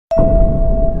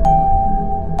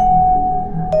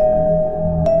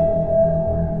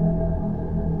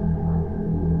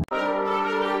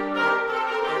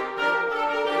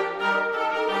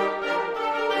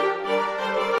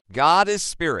God is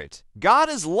spirit, God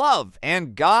is love,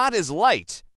 and God is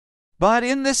light. But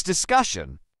in this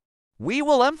discussion, we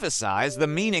will emphasize the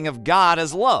meaning of God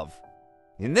as love.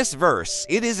 In this verse,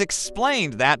 it is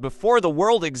explained that before the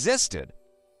world existed,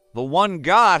 the one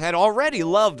God had already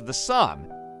loved the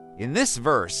Son. In this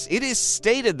verse, it is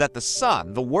stated that the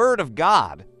Son, the Word of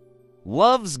God,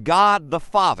 loves God the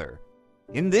Father.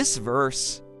 In this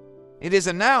verse, it is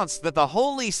announced that the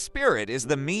Holy Spirit is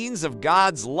the means of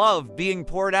God's love being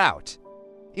poured out.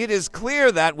 It is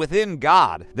clear that within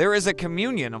God, there is a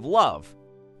communion of love.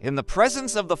 In the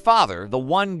presence of the Father, the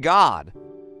one God,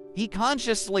 He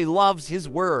consciously loves His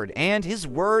Word, and His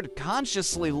Word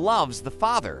consciously loves the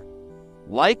Father.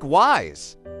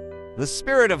 Likewise, the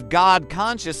Spirit of God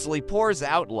consciously pours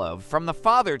out love from the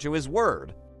Father to His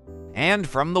Word, and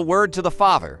from the Word to the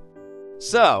Father.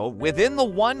 So, within the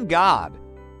one God,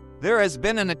 there has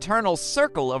been an eternal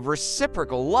circle of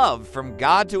reciprocal love from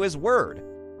God to His Word,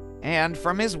 and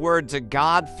from His Word to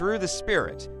God through the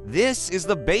Spirit. This is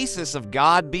the basis of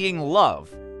God being love.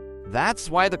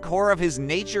 That's why the core of His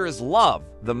nature is love,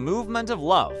 the movement of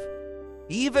love.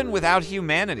 Even without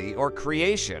humanity or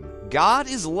creation, God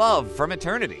is love from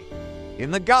eternity. In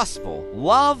the Gospel,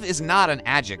 love is not an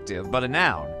adjective but a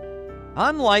noun.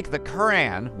 Unlike the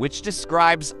Quran, which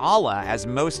describes Allah as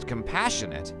most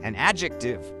compassionate, an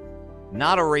adjective,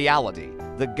 not a reality,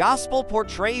 the Gospel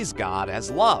portrays God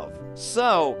as love.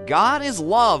 So, God is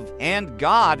love and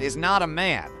God is not a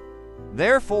man.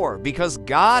 Therefore, because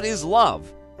God is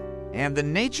love, and the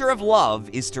nature of love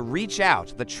is to reach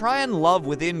out, the triune love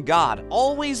within God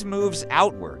always moves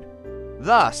outward.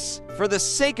 Thus, for the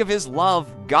sake of His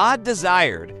love, God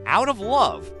desired, out of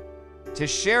love, to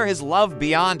share His love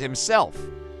beyond Himself.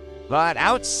 But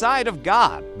outside of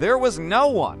God, there was no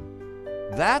one.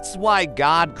 That's why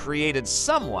God created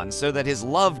someone so that His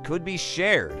love could be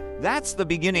shared. That's the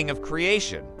beginning of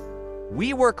creation.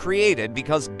 We were created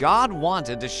because God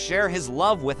wanted to share His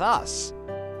love with us.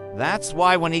 That's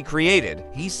why when He created,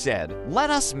 He said, "Let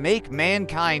us make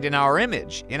mankind in our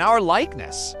image, in our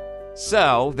likeness."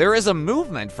 So, there is a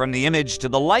movement from the image to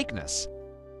the likeness.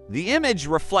 The image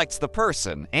reflects the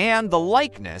person, and the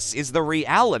likeness is the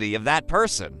reality of that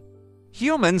person.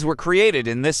 Humans were created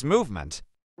in this movement,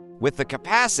 with the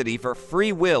capacity for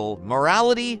free will,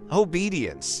 morality,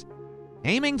 obedience,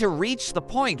 aiming to reach the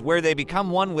point where they become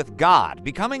one with God.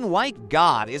 Becoming like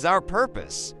God is our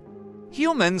purpose.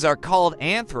 Humans are called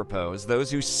anthropos, those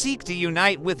who seek to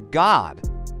unite with God.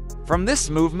 From this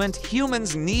movement,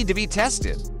 humans need to be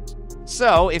tested.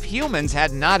 So, if humans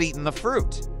had not eaten the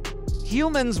fruit,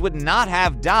 humans would not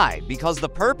have died, because the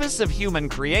purpose of human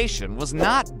creation was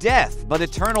not death, but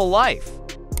eternal life,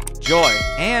 joy,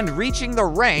 and reaching the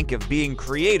rank of being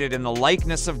created in the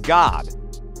likeness of God.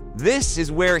 This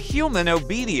is where human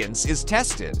obedience is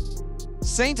tested.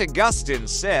 Saint Augustine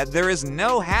said there is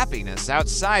no happiness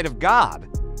outside of God.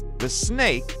 The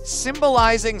snake,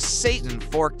 symbolizing Satan's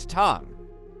forked tongue,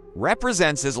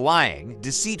 represents his lying,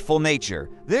 deceitful nature.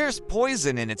 There's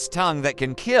poison in its tongue that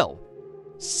can kill.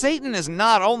 Satan is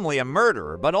not only a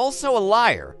murderer, but also a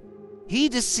liar. He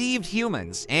deceived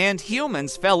humans, and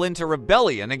humans fell into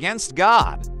rebellion against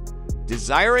God.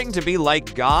 Desiring to be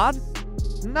like God?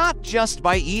 Not just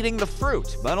by eating the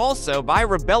fruit, but also by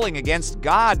rebelling against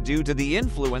God due to the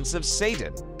influence of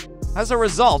Satan. As a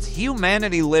result,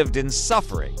 humanity lived in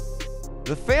suffering.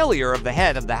 The failure of the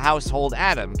head of the household,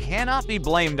 Adam, cannot be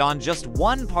blamed on just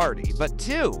one party, but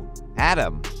two,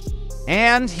 Adam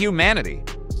and humanity.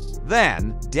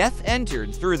 Then, death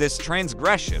entered through this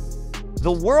transgression.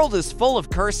 The world is full of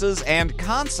curses and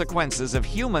consequences of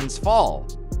humans' fall.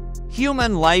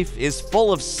 Human life is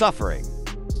full of suffering.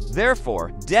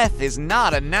 Therefore, death is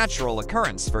not a natural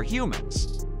occurrence for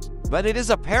humans, but it is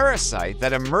a parasite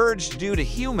that emerged due to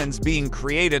humans being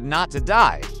created not to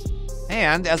die.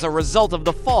 And as a result of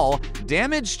the fall,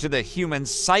 damage to the human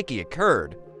psyche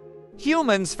occurred.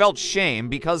 Humans felt shame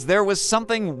because there was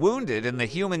something wounded in the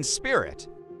human spirit.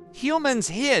 Humans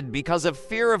hid because of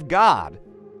fear of God,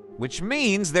 which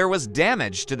means there was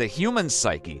damage to the human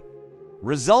psyche,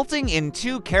 resulting in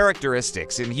two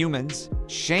characteristics in humans: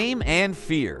 shame and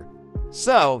fear.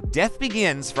 So, death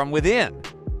begins from within,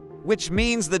 which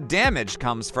means the damage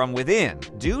comes from within.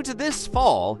 Due to this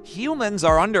fall, humans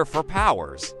are under four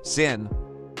powers: sin,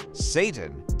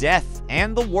 Satan, death,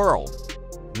 and the world.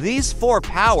 These four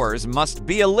powers must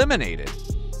be eliminated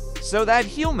so that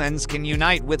humans can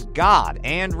unite with God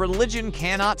and religion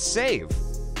cannot save.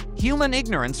 Human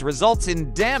ignorance results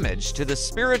in damage to the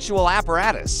spiritual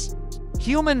apparatus.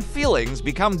 Human feelings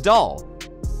become dull,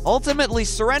 ultimately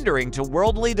surrendering to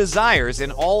worldly desires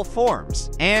in all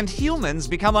forms, and humans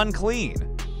become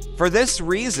unclean. For this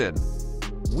reason,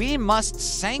 We must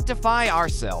sanctify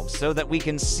ourselves so that we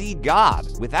can see God.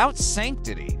 Without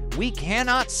sanctity, we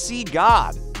cannot see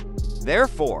God.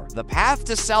 Therefore, the path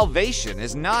to salvation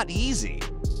is not easy.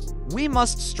 We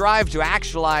must strive to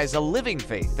actualize a living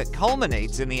faith that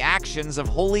culminates in the actions of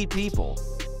holy people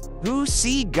who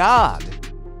see God.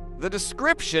 The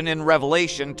description in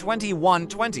Revelation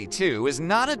 21:22 is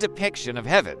not a depiction of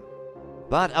heaven,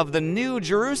 but of the new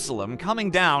Jerusalem coming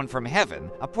down from heaven,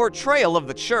 a portrayal of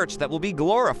the church that will be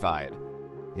glorified.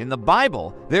 In the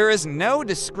Bible, there is no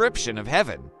description of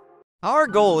heaven. Our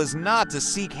goal is not to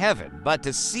seek heaven, but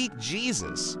to seek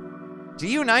Jesus, to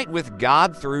unite with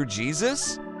God through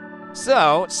Jesus.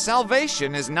 So,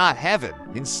 salvation is not heaven.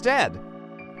 Instead,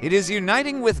 it is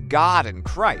uniting with God in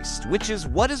Christ, which is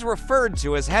what is referred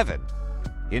to as heaven.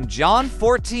 In John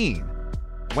 14,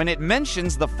 when it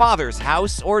mentions the Father's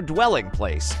house or dwelling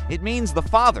place, it means the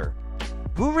Father,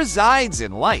 who resides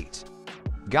in light.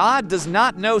 God does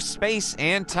not know space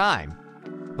and time,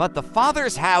 but the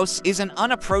Father's house is an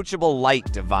unapproachable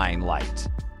light, divine light.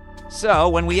 So,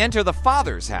 when we enter the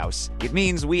Father's house, it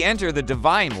means we enter the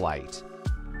divine light.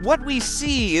 What we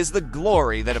see is the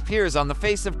glory that appears on the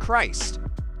face of Christ,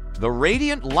 the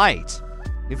radiant light.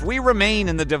 If we remain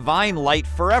in the divine light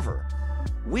forever,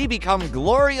 we become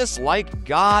glorious like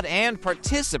God and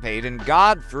participate in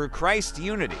God through Christ's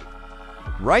unity.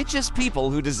 Righteous people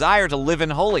who desire to live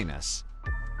in holiness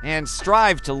and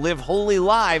strive to live holy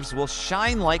lives will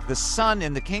shine like the sun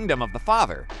in the kingdom of the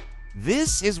Father.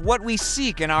 This is what we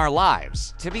seek in our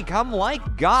lives, to become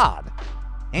like God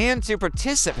and to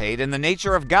participate in the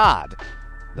nature of God.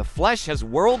 The flesh has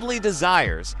worldly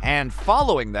desires, and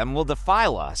following them will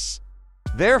defile us.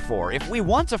 Therefore, if we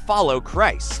want to follow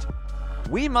Christ,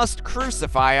 we must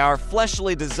crucify our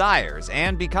fleshly desires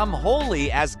and become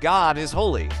holy as God is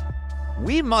holy.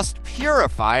 We must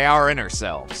purify our inner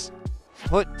selves.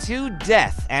 Put to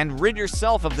death and rid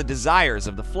yourself of the desires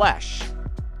of the flesh.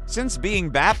 Since being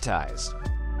baptized,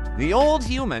 the old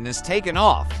human is taken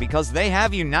off because they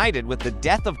have united with the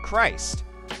death of Christ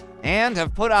and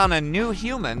have put on a new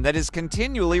human that is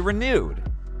continually renewed.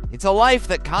 It's a life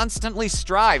that constantly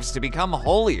strives to become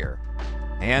holier,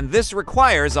 and this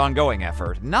requires ongoing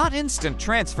effort, not instant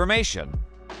transformation.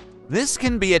 This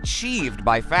can be achieved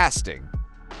by fasting,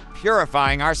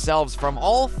 purifying ourselves from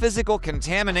all physical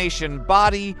contamination,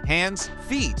 body, hands,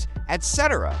 feet,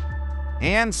 etc.,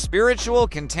 and spiritual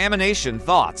contamination,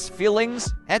 thoughts,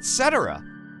 feelings, etc.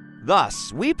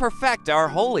 Thus, we perfect our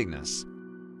holiness.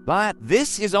 But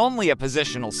this is only a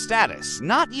positional status,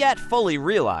 not yet fully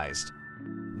realized.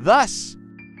 Thus,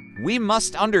 we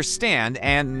must understand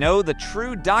and know the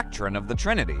true doctrine of the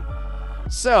Trinity.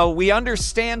 So we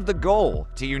understand the goal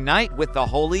to unite with the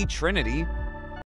Holy Trinity